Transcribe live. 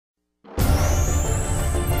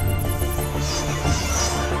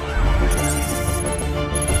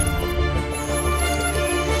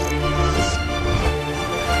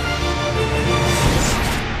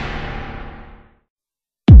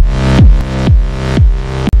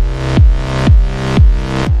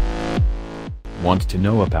want to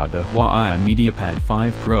know about the Huawei Mediapad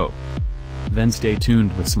 5 Pro? Then stay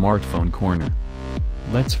tuned with Smartphone Corner.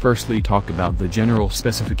 Let's firstly talk about the general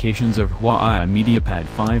specifications of Huawei Mediapad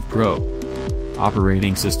 5 Pro.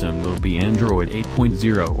 Operating system will be Android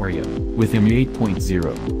 8.0 Oreo, with EMUI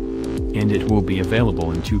 8.0. And it will be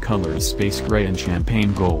available in two colors, space gray and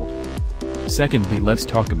champagne gold. Secondly, let's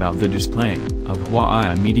talk about the display of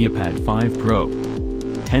Huawei Mediapad 5 Pro.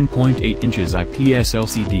 10.8 inches IPS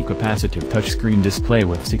LCD capacitive touchscreen display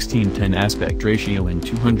with 16:10 aspect ratio and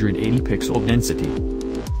 280 pixel density.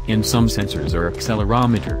 And some sensors are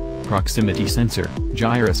accelerometer, proximity sensor,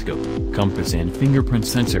 gyroscope, compass and fingerprint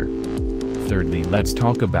sensor. Thirdly, let's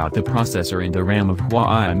talk about the processor and the RAM of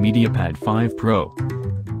Huawei Mediapad 5 Pro.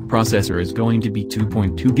 Processor is going to be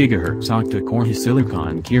 2.2 GHz Octa Core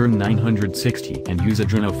hisilicon kirin 960 and use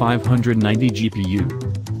adreno 590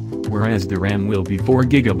 GPU. Whereas the RAM will be 4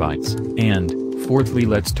 GB, and, fourthly,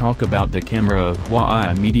 let's talk about the camera of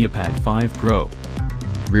Huawei Mediapad 5 Pro.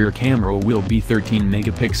 Rear camera will be 13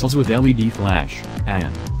 megapixels with LED flash,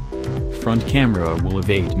 and front camera will have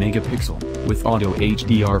 8 megapixel, with auto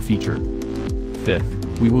HDR feature.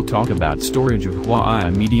 Fifth, we will talk about storage of Huawei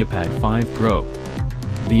Mediapad 5 Pro.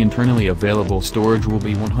 The internally available storage will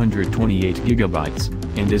be 128 GB,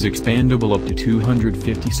 and is expandable up to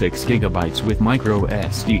 256 GB with micro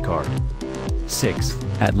SD card. Sixth,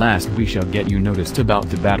 at last we shall get you noticed about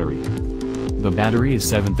the battery. The battery is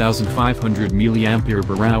 7500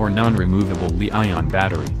 mAh non-removable Li-ion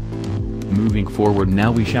battery. Moving forward,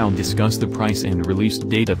 now we shall discuss the price and release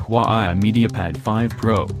date of Huawei Mediapad 5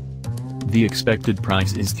 Pro. The expected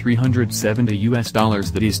price is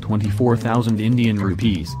 $370, that is 24,000 Indian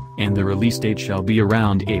rupees, and the release date shall be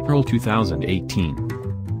around April 2018.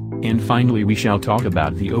 And finally, we shall talk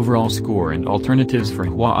about the overall score and alternatives for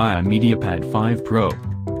Huawei Mediapad 5 Pro.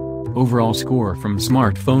 Overall score from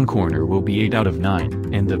Smartphone Corner will be 8 out of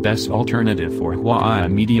 9, and the best alternative for Huawei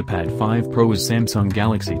Mediapad 5 Pro is Samsung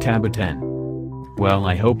Galaxy Tab A10. Well,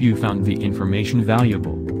 I hope you found the information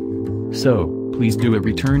valuable. So, please do a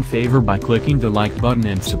return favor by clicking the like button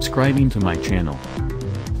and subscribing to my channel.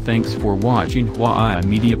 Thanks for watching Huawei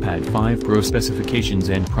Mediapad 5 Pro specifications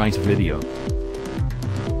and price video.